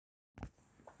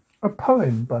A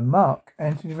poem by Mark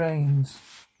Anthony Rains.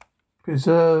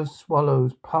 Preserves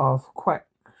swallows path, quack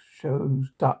shows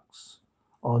ducks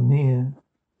are near.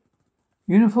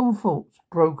 Uniform thoughts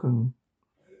broken,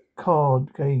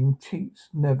 card game cheats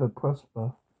never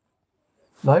prosper.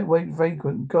 Lightweight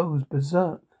vagrant goes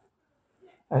berserk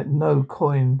at no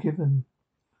coin given.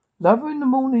 Lover in the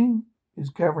morning is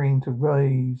gathering to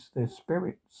raise their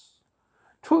spirits.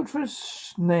 Torturous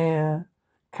snare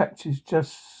catches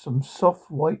just some soft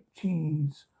white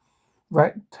cheese.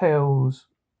 Rat tails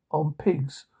on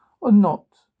pigs or not,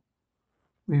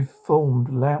 reformed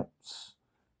louts.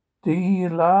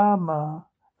 Dilemma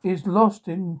is lost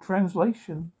in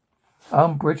translation.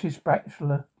 British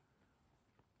bachelor.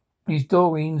 Is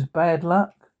Doreen's bad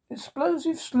luck?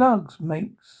 Explosive slugs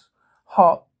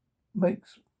heart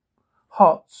makes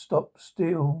heart stop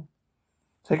still.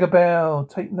 Take a bow,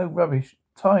 take no rubbish.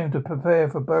 Time to prepare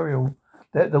for burial.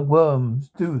 Let the worms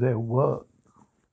do their work.